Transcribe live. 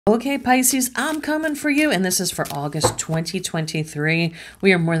Okay, Pisces, I'm coming for you, and this is for August 2023.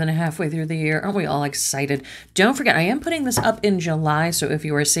 We are more than halfway through the year. Aren't we all excited? Don't forget, I am putting this up in July, so if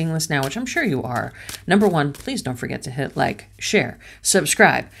you are seeing this now, which I'm sure you are, number one, please don't forget to hit like, share,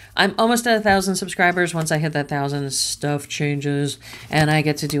 subscribe. I'm almost at 1,000 subscribers. Once I hit that 1,000, stuff changes, and I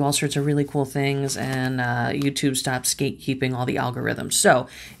get to do all sorts of really cool things, and YouTube stops gatekeeping all the algorithms. So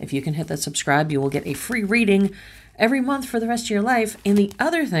if you can hit that subscribe, you will get a free reading every month for the rest of your life. And the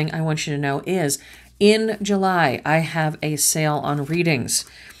other thing I want you to know is in July, I have a sale on readings.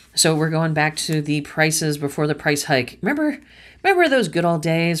 So we're going back to the prices before the price hike. Remember those good old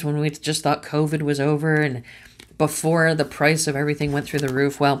days when we just thought COVID was over and before the price of everything went through the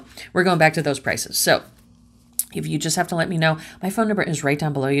roof? Well, we're going back to those prices. So if you just have to let me know, my phone number is right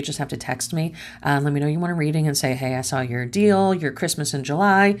down below. You just have to text me. Let me know you want a reading and say, hey, I saw your deal, your Christmas in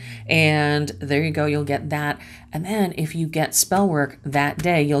July, and there you go. You'll get that. And then if you get spell work that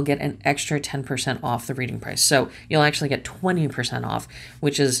day, you'll get an extra 10% off the reading price. So you'll actually get 20% off,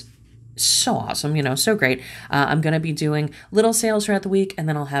 which is so awesome, you know, so great. I'm going to be doing little sales throughout the week, and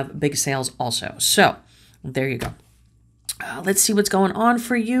then I'll have big sales also. So there you go. Let's see what's going on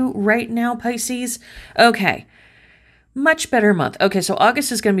for you right now, Pisces. Okay. Much better month. Okay, so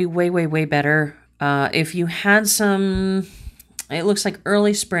August is going to be way, way, way better. If you had some, it looks like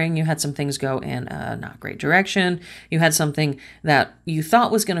early spring, you had some things go in a not great direction. You had something that you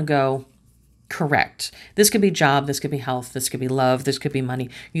thought was going to go correct. This could be job, this could be health, this could be love, this could be money.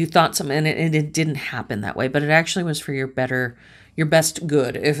 You thought something, and it didn't happen that way, but it actually was for your best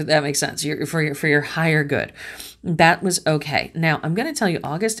good, if that makes sense, for your higher good. That was okay. Now, I'm going to tell you,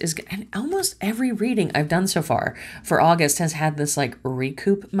 August is, and almost every reading I've done so far for August has had this like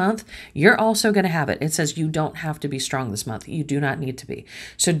recoup month. You're also going to have it. It says you don't have to be strong this month. You do not need to be.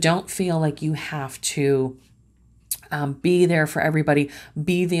 So don't feel like you have to be there for everybody,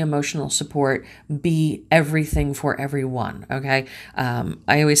 be the emotional support, be everything for everyone, okay? I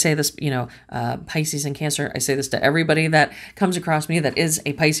always say this, you know, Pisces and Cancer, I say this to everybody that comes across me that is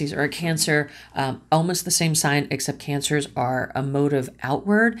a Pisces or a Cancer, almost the same sign, except Cancers are emotive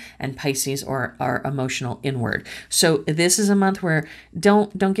outward and Pisces are emotional inward. So this is a month where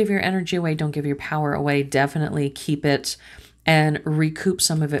don't give your energy away, don't give your power away, definitely keep it and recoup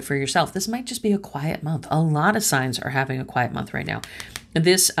some of it for yourself. This might just be a quiet month. A lot of signs are having a quiet month right now.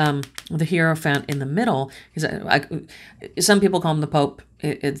 This, the Hierophant in the middle, is some people call him the Pope.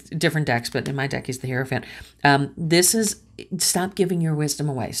 It's different decks, but in my deck, he's the Hierophant. This is, stop giving your wisdom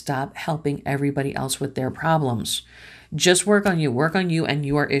away. Stop helping everybody else with their problems. Just work on you and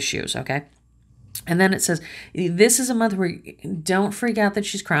your issues, okay? And then it says, this is a month where don't freak out that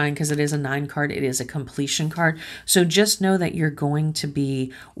she's crying because it is a 9 card. It is a completion card. So just know that you're going to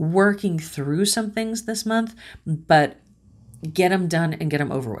be working through some things this month, but get them done and get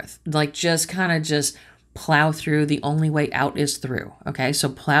them over with. Like just kind of just plow through. The only way out is through. Okay. So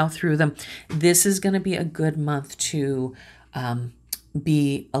plow through them. This is going to be a good month to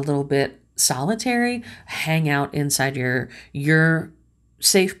be a little bit solitary, hang out inside your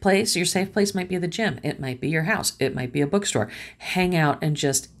safe place. Your safe place might be the gym. It might be your house. It might be a bookstore. Hang out and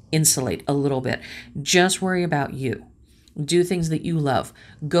just insulate a little bit. Just worry about you. Do things that you love.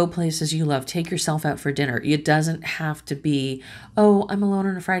 Go places you love. Take yourself out for dinner. It doesn't have to be, oh, I'm alone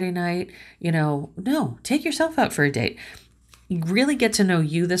on a Friday night. You know, no, take yourself out for a date. You really get to know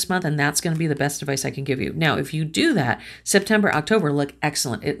you this month, and that's going to be the best advice I can give you. Now, if you do that, September, October look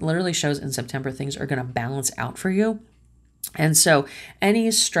excellent. It literally shows in September things are going to balance out for you. And so any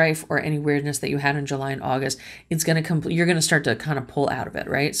strife or any weirdness that you had in July and August, it's going to you're going to start to kind of pull out of it,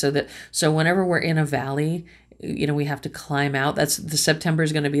 right? So whenever we're in a valley, you know, we have to climb out. That's the September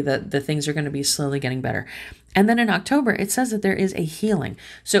is going to be the things are going to be slowly getting better. And then in October, it says that there is a healing.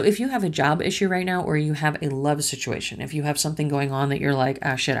 So if you have a job issue right now, or you have a love situation, if you have something going on that you're like,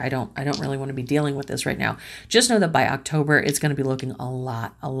 ah, shit, I don't really want to be dealing with this right now. Just know that by October, it's going to be looking a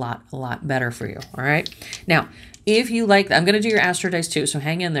lot better for you. All right. Now, if you like, I'm going to do your Astro Dice too, so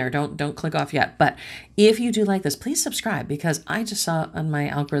hang in there. Don't click off yet. But if you do like this, please subscribe, because I just saw on my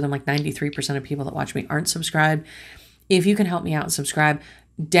algorithm like 93% of people that watch me aren't subscribed. If you can help me out and subscribe,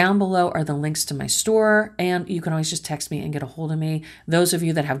 down below are the links to my store, and you can always just text me and get a hold of me. Those of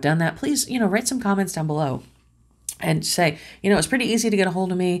you that have done that, please, you know, write some comments down below and say, you know, it's pretty easy to get a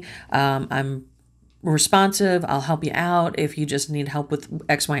hold of me. I'm responsive. I'll help you out. If you just need help with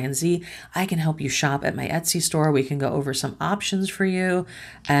X, Y, and Z, I can help you shop at my Etsy store. We can go over some options for you.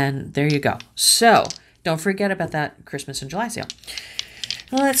 And there you go. So don't forget about that Christmas and July sale.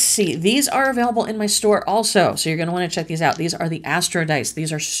 Let's see. These are available in my store also, so you're going to want to check these out. These are the Astro Dice.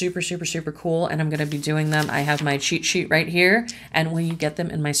 These are super, super, super cool, and I'm going to be doing them. I have my cheat sheet right here, and when you get them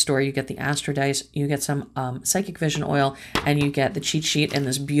in my store, you get the Astro Dice, you get some Psychic Vision oil, and you get the cheat sheet in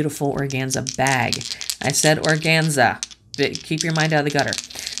this beautiful organza bag. I said organza. Keep your mind out of the gutter.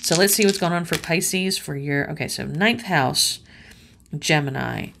 So let's see what's going on for Pisces for your, okay, so 9th house,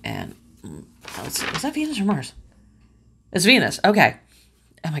 Gemini, and let's see, is that Venus or Mars? It's Venus. Okay.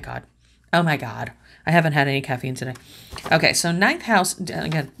 Oh my God. Oh my God. I haven't had any caffeine today. Okay, so 9th house,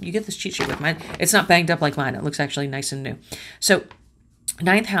 again, you get this cheat sheet with mine. It's not banged up like mine. It looks actually nice and new. So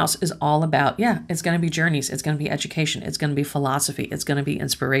 9th house is all about, yeah, it's going to be journeys. It's going to be education. It's going to be philosophy. It's going to be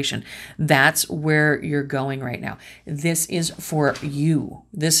inspiration. That's where you're going right now. This is for you.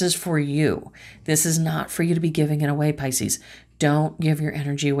 This is for you. This is not for you to be giving it away, Pisces. Don't give your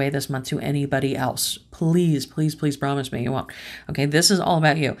energy away this month to anybody else. Please, please, please promise me you won't. Okay, this is all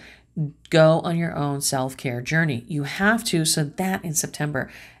about you. Go on your own self-care journey. You have to, so that in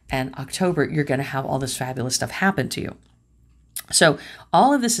September and October, you're going to have all this fabulous stuff happen to you. So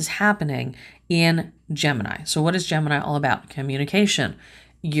all of this is happening in Gemini. So what is Gemini all about? Communication.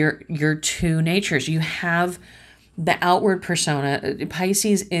 Your two natures. You have the outward persona.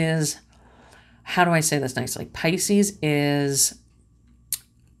 Pisces is, how do I say this nicely? Pisces is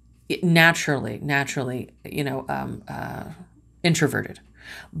naturally, introverted.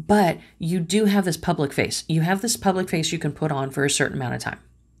 But you do have this public face. You have this public face you can put on for a certain amount of time.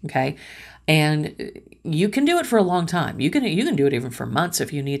 Okay. And you can do it for a long time. You can do it even for months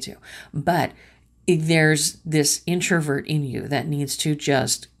if you need to. But there's this introvert in you that needs to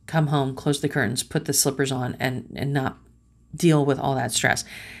just come home, close the curtains, put the slippers on, and not deal with all that stress.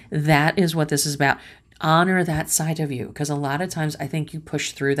 That is what this is about. Honor that side of you, because a lot of times I think you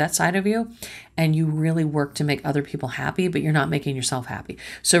push through that side of you and you really work to make other people happy, but you're not making yourself happy.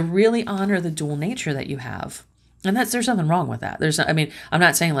 So really honor the dual nature that you have. And there's nothing wrong with that. I'm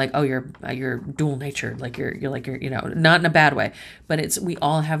not saying like, oh, you're dual natured, like you're not in a bad way, but we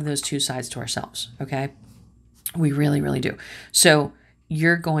all have those two sides to ourselves. Okay. We really, really do. So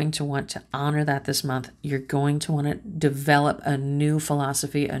you're going to want to honor that this month. You're going to want to develop a new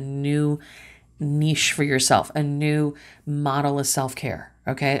philosophy, a new niche for yourself, a new model of self-care.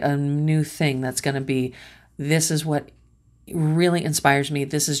 Okay. A new thing that's going to be, this is what really inspires me.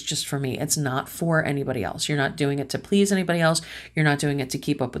 This is just for me. It's not for anybody else. You're not doing it to please anybody else. You're not doing it to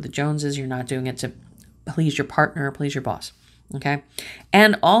keep up with the Joneses. You're not doing it to please your partner, please your boss. Okay.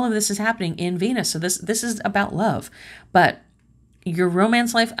 And all of this is happening in Venus. So this is about love, but your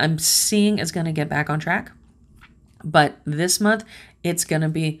romance life I'm seeing is going to get back on track. But this month it's going to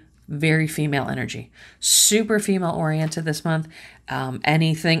be very female energy, super female oriented this month.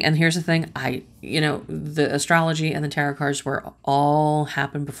 Anything, and here's the thing, the astrology and the tarot cards were all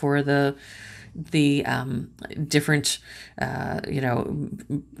happened before the different,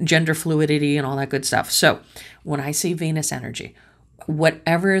 gender fluidity and all that good stuff. So when I see Venus energy,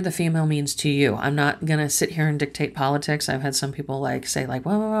 whatever the female means to you, I'm not going to sit here and dictate politics. I've had some people say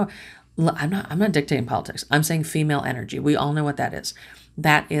whoa. I'm not dictating politics. I'm saying female energy. We all know what that is.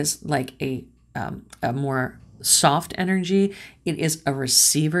 That is like a more soft energy. It is a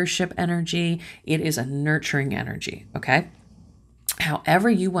receivership energy. It is a nurturing energy. Okay. However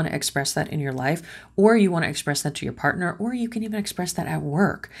you want to express that in your life, or you want to express that to your partner, or you can even express that at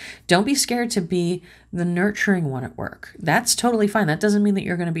work. Don't be scared to be the nurturing one at work. That's totally fine. That doesn't mean that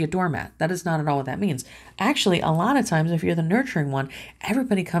you're going to be a doormat. That is not at all what that means. Actually, a lot of times, if you're the nurturing one,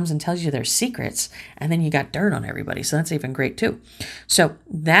 everybody comes and tells you their secrets, and then you got dirt on everybody. So that's even great too. So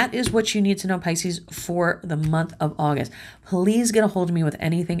that is what you need to know, Pisces, for the month of August. Please get a hold of me with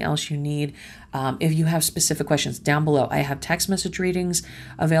anything else you need. If you have specific questions down below, I have text message readings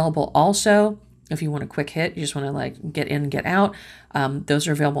available also. If you want a quick hit, you just want to get in, get out. Those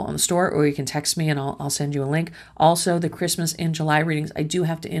are available on the store, or you can text me and I'll send you a link. Also, the Christmas in July readings, I do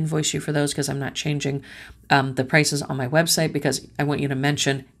have to invoice you for those because I'm not changing the prices on my website, because I want you to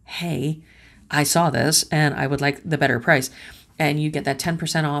mention, hey, I saw this and I would like the better price. And you get that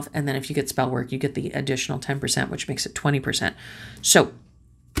 10% off. And then if you get spell work, you get the additional 10%, which makes it 20%. So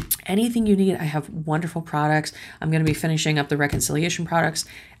anything you need, I have wonderful products. I'm going to be finishing up the reconciliation products,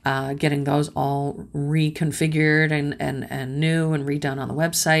 getting those all reconfigured and new and redone on the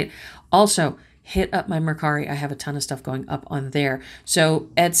website. Also, hit up my Mercari. I have a ton of stuff going up on there. So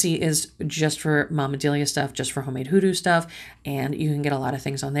Etsy is just for MomaDelia stuff, just for homemade hoodoo stuff, and you can get a lot of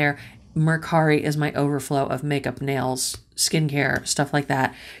things on there. Mercari is my overflow of makeup, nails, skincare, stuff like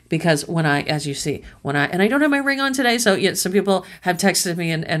that. Because as you see, and I don't have my ring on today, so yeah, some people have texted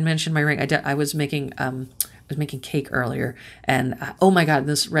me and mentioned my ring. I was making was making cake earlier, and oh my God,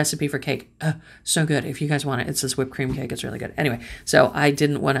 this recipe for cake, so good. If you guys want it, it's this whipped cream cake. It's really good. Anyway, so I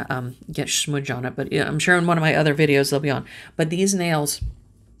didn't want to get smudge on it, but yeah, I'm sure in one of my other videos they'll be on. But these nails,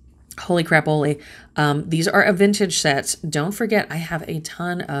 holy crap-oly. These are a vintage sets. Don't forget, I have a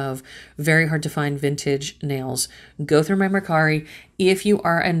ton of very hard to find vintage nails. Go through my Mercari. If you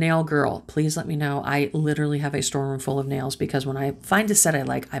are a nail girl, please let me know. I literally have a storeroom full of nails because when I find a set I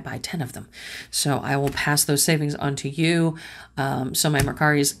like, I buy 10 of them. So I will pass those savings on to you. So my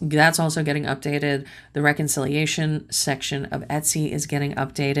Mercari's, that's also getting updated. The reconciliation section of Etsy is getting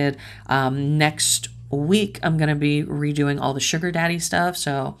updated. Next week I'm going to be redoing all the sugar daddy stuff,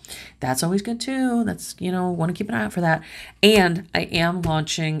 so that's always good too. That's, you know, want to keep an eye out for that. And I am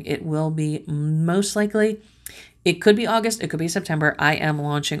launching, it will be most likely, it could be August, it could be September. I am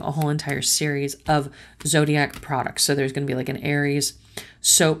launching a whole entire series of Zodiac products. So there's going to be like an Aries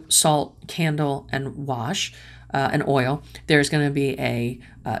soap, salt, candle, and wash, and oil. There's going to be a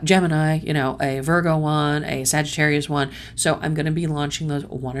Gemini, you know, a Virgo one, a Sagittarius one. So I'm going to be launching those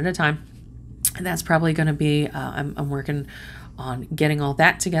one at a time. And that's probably going to be, I'm working on getting all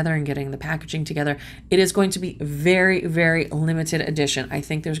that together and getting the packaging together. It is going to be very, very limited edition. I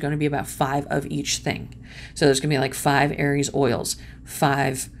think there's going to be about 5 of each thing. So there's going to be like 5 Aries oils,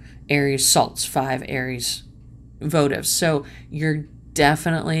 5 Aries salts, 5 Aries votives. So you're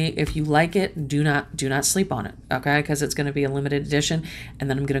definitely, if you like it, do not sleep on it, okay? Because it's going to be a limited edition, and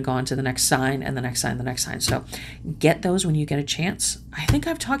then I'm going to go on to the next sign and the next sign, the next sign. So get those when you get a chance. I think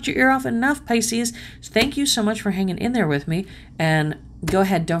I've talked your ear off enough, Pisces. Thank you so much for hanging in there with me, and go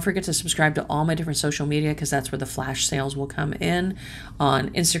ahead, don't forget to subscribe to all my different social media, because that's where the flash sales will come in, on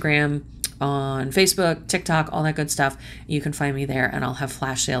Instagram, on Facebook, TikTok, all that good stuff. You can find me there, and I'll have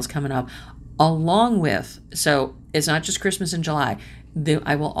flash sales coming up along with, so it's not just Christmas in July.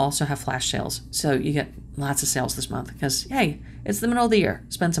 I will also have flash sales. So you get lots of sales this month because, hey, it's the middle of the year.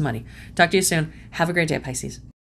 Spend some money. Talk to you soon. Have a great day, Pisces.